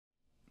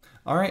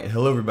All right,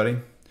 hello everybody.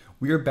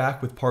 We are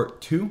back with part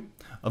 2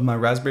 of my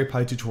Raspberry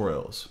Pi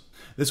tutorials.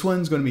 This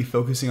one's going to be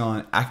focusing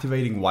on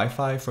activating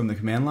Wi-Fi from the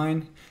command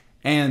line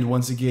and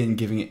once again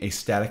giving it a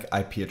static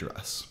IP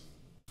address.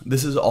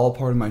 This is all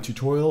part of my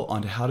tutorial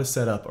on how to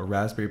set up a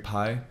Raspberry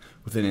Pi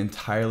with an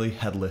entirely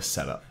headless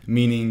setup,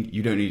 meaning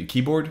you don't need a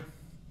keyboard,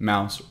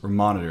 mouse, or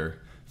monitor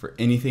for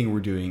anything we're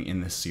doing in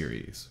this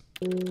series.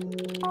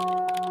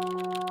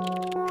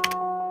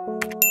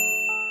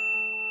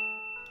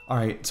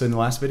 Alright, so in the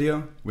last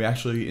video, we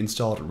actually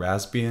installed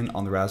Raspbian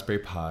on the Raspberry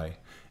Pi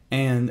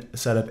and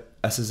set up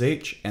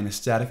SSH and a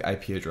static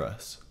IP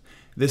address.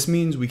 This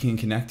means we can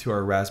connect to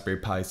our Raspberry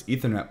Pi's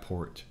Ethernet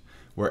port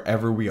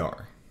wherever we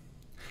are.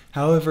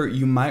 However,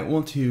 you might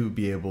want to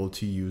be able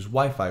to use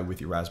Wi-Fi with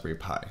your Raspberry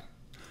Pi.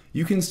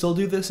 You can still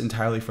do this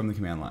entirely from the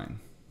command line.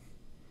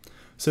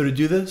 So to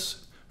do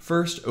this,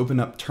 first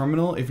open up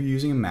Terminal if you're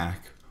using a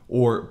Mac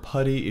or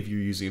PuTTY if you're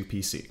using a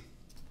PC.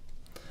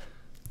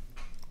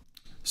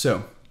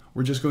 So,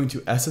 we're just going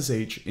to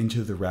SSH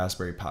into the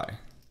Raspberry Pi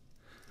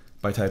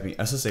by typing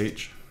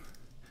SSH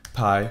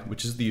Pi,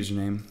 which is the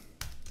username,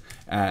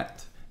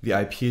 at the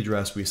IP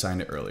address we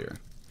assigned it earlier.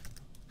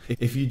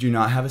 If you do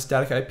not have a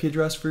static IP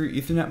address for your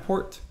Ethernet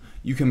port,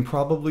 you can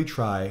probably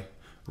try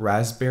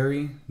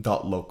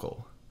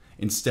raspberry.local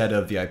instead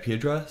of the IP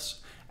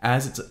address,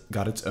 as it's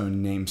got its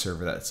own name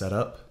server that's set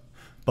up,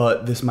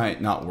 but this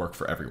might not work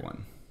for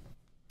everyone,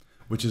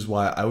 which is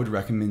why I would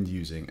recommend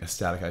using a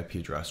static IP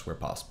address where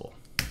possible.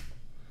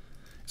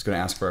 It's going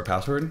to ask for a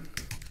password,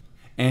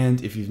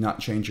 and if you've not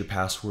changed your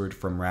password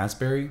from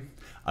Raspberry,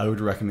 I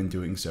would recommend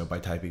doing so by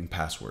typing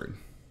password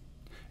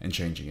and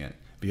changing it,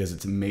 because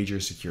it's a major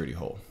security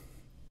hole.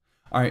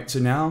 Alright, so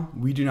now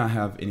we do not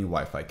have any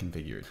Wi-Fi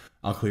configured.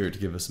 I'll clear it to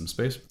give us some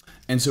space.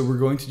 And so we're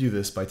going to do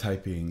this by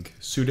typing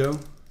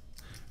sudo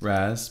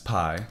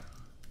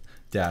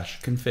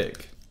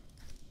raspi-config.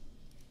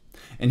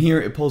 And here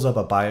it pulls up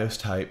a BIOS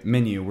type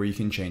menu where you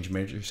can change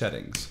major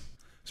settings.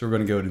 So we're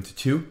going to go into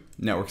 2,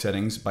 network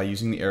settings, by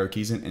using the arrow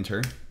keys and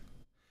enter.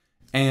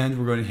 And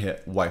we're going to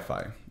hit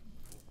Wi-Fi.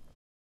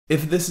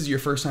 If this is your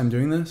first time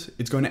doing this,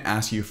 it's going to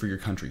ask you for your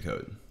country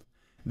code.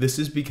 This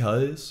is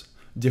because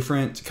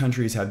different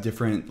countries have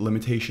different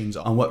limitations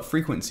on what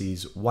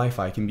frequencies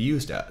Wi-Fi can be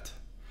used at.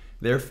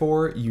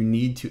 Therefore, you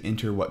need to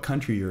enter what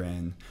country you're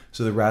in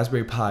so the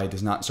Raspberry Pi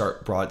does not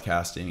start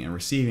broadcasting and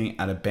receiving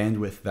at a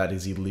bandwidth that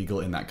is illegal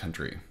in that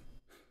country.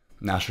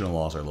 National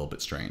laws are a little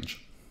bit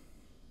strange.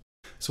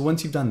 So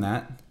once you've done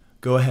that,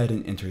 go ahead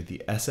and enter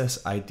the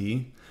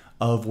SSID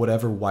of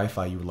whatever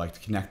Wi-Fi you would like to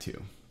connect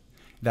to.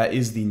 That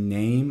is the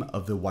name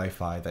of the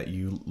Wi-Fi that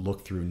you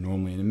look through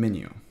normally in a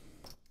menu.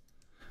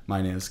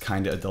 Mine is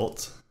Kinda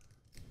Adult.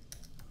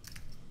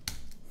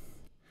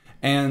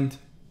 And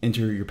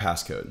enter your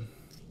passcode.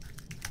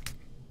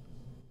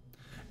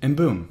 And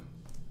boom.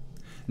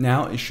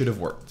 Now it should have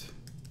worked.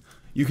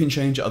 You can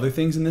change other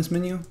things in this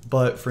menu,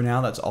 but for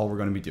now that's all we're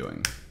going to be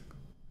doing.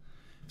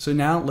 So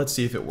now let's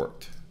see if it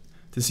worked.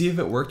 To see if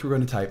it worked, we're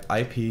going to type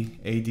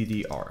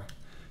IP-ADDR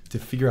to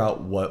figure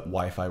out what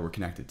Wi-Fi we're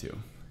connected to.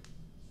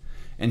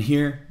 And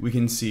here we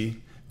can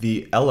see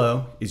the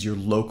LO is your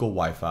local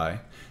Wi-Fi.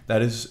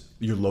 That is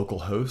your local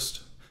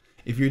host.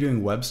 If you're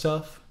doing web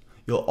stuff,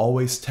 you'll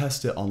always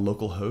test it on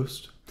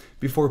localhost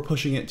before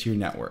pushing it to your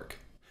network.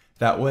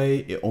 That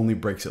way, it only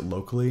breaks it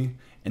locally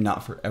and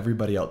not for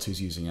everybody else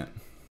who's using it.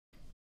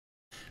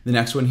 The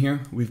next one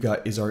here we've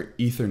got is our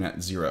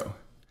Ethernet 0.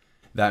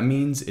 That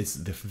means it's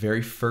the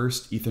very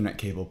first Ethernet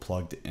cable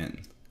plugged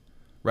in.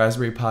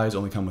 Raspberry Pis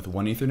only come with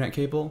one Ethernet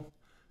cable,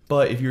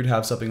 but if you were to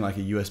have something like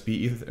a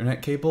USB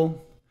Ethernet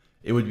cable,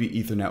 it would be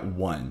Ethernet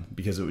 1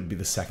 because it would be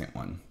the second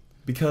one.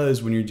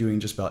 Because when you're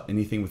doing just about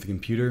anything with a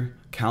computer,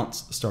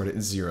 counts start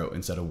at 0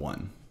 instead of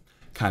 1.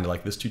 Kind of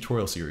like this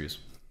tutorial series.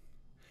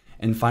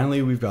 And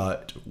finally, we've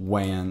got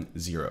WAN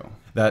 0.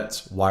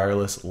 That's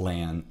wireless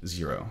LAN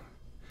 0.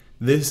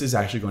 This is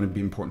actually going to be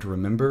important to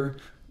remember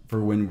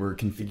for when we're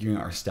configuring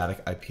our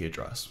static IP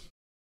address.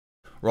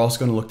 We're also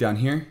going to look down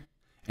here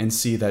and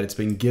see that it's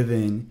been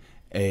given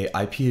a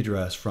IP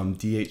address from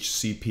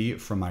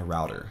DHCP from my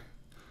router.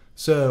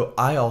 So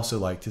I also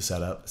like to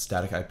set up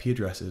static IP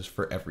addresses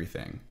for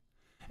everything.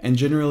 And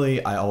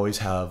generally, I always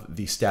have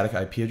the static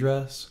IP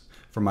address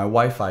for my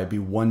Wi-Fi be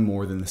one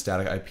more than the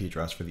static IP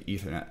address for the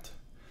Ethernet.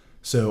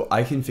 So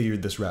I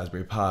configured this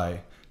Raspberry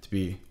Pi to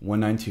be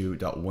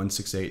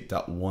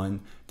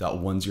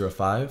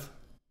 192.168.1.105.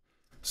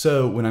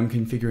 So when I'm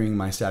configuring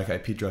my static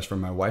IP address for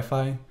my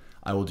Wi-Fi,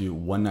 I will do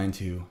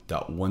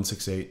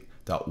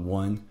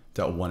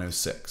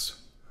 192.168.1.106.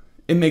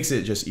 It makes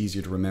it just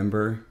easier to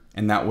remember,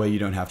 and that way you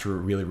don't have to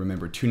really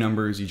remember 2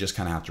 numbers, you just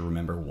kind of have to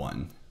remember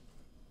 1.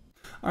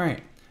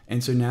 Alright,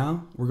 and so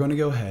now we're going to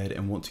go ahead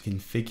and want to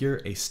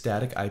configure a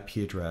static IP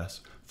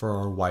address for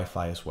our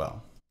Wi-Fi as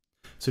well.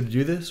 So to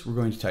do this, we're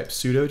going to type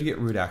sudo to get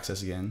root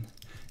access again,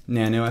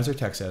 nano as our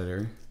text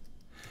editor,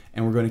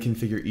 and we're going to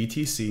configure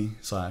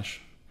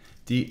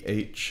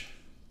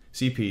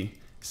etc/dhcp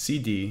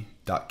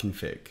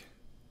cd.config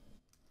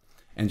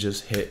and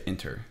just hit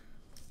enter.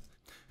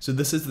 So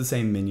this is the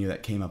same menu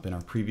that came up in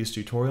our previous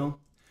tutorial,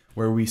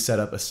 where we set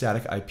up a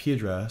static IP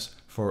address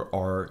for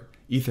our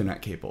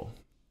Ethernet cable.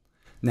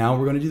 Now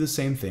we're going to do the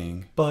same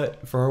thing,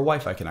 but for our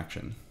Wi-Fi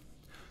connection.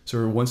 So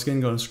we're once again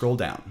going to scroll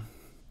down.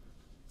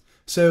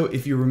 So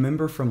if you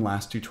remember from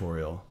last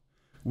tutorial,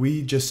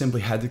 we just simply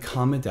had to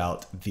comment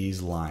out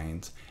these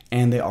lines,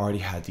 and they already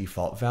had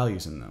default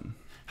values in them.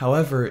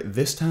 However,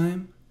 this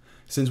time,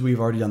 since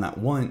we've already done that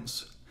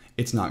once,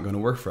 it's not going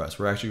to work for us.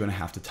 We're actually going to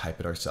have to type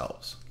it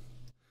ourselves.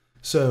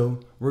 So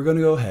we're going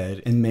to go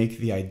ahead and make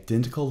the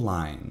identical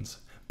lines,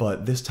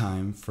 but this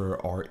time for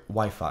our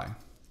Wi-Fi.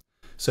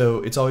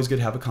 So it's always good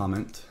to have a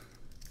comment.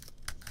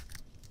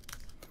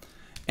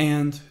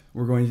 And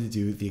we're going to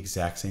do the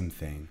exact same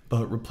thing,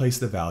 but replace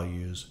the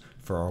values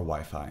for our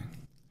Wi-Fi.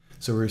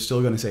 So we're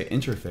still going to say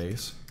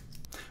interface,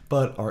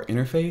 but our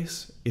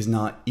interface is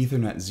not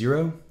Ethernet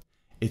 0,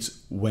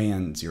 it's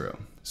WAN 0.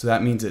 So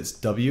that means it's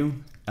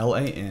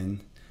WLAN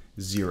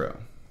 0.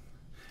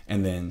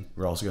 And then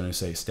we're also going to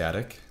say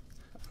static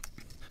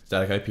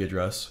IP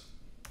address.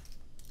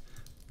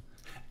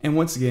 And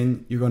once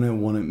again, you're going to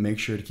want to make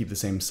sure to keep the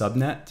same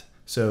subnet.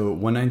 So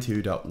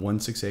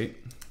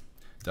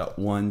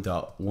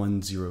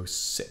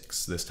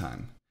 192.168.1.106 this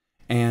time.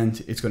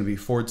 And it's going to be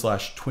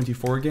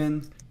 /24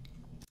 again,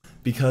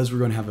 because we're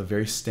going to have a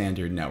very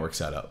standard network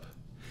setup.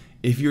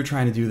 If you're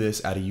trying to do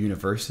this at a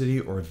university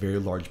or a very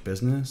large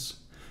business,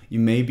 you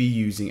may be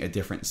using a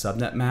different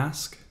subnet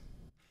mask.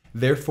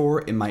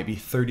 Therefore, it might be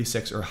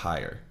 36 or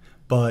higher,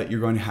 but you're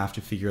going to have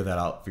to figure that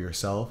out for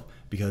yourself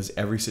because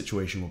every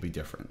situation will be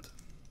different.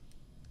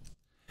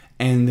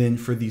 And then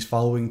for these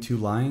following two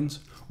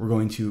lines, we're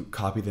going to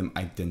copy them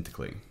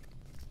identically.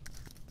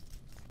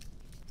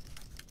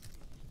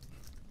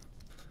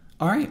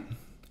 All right,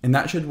 and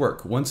that should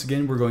work. Once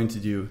again, we're going to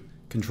do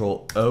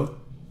Control O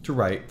to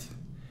write,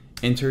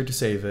 Enter to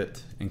save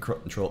it, and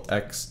Control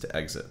X to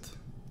exit.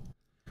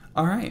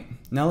 All right,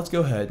 now let's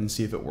go ahead and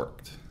see if it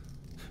worked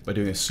by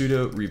doing a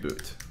sudo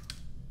reboot.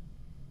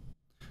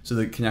 So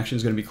the connection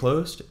is going to be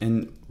closed,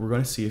 and we're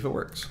going to see if it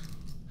works.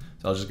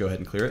 So I'll just go ahead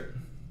and clear it.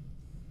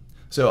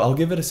 So I'll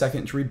give it a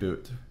second to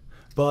reboot,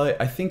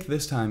 but I think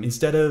this time,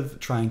 instead of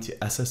trying to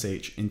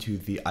SSH into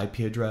the IP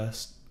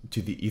address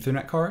to the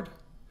Ethernet card,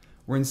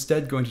 we're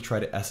instead going to try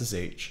to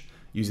SSH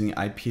using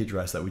the IP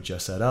address that we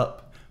just set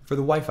up for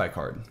the Wi-Fi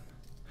card,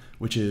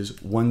 which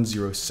is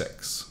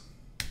 106.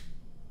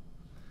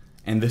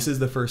 And this is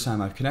the first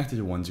time I've connected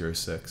to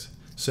 106,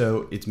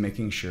 so it's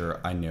making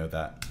sure I know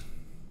that.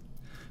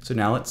 So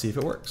now let's see if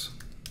it works.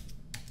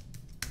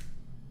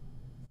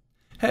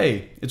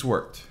 Hey, it's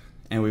worked.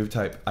 And we've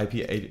typed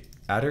IP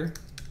adder.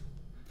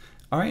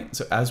 All right,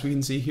 so as we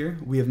can see here,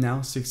 we have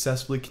now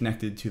successfully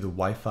connected to the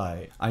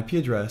Wi-Fi IP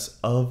address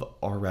of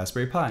our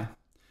Raspberry Pi.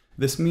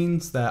 This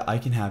means that I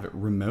can have it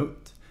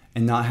remote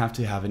and not have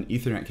to have an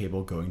Ethernet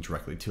cable going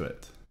directly to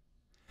it.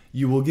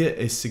 You will get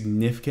a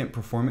significant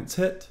performance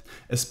hit,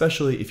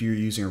 especially if you're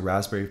using a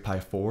Raspberry Pi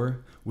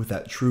 4 with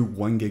that true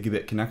 1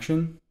 gigabit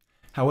connection.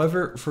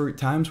 However, for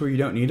times where you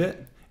don't need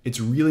it,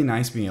 it's really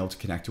nice being able to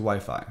connect to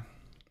Wi-Fi.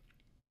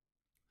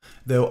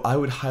 Though I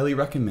would highly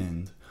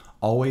recommend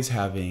always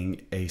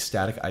having a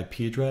static IP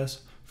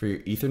address for your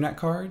Ethernet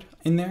card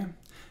in there.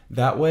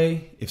 That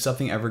way, if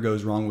something ever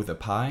goes wrong with a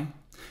Pi,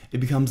 it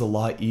becomes a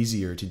lot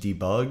easier to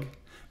debug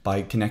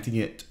by connecting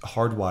it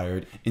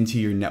hardwired into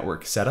your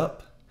network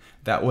setup.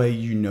 That way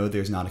you know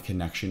there's not a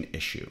connection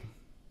issue.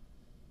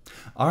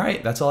 All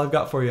right, that's all I've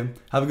got for you.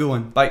 Have a good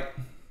one. Bye.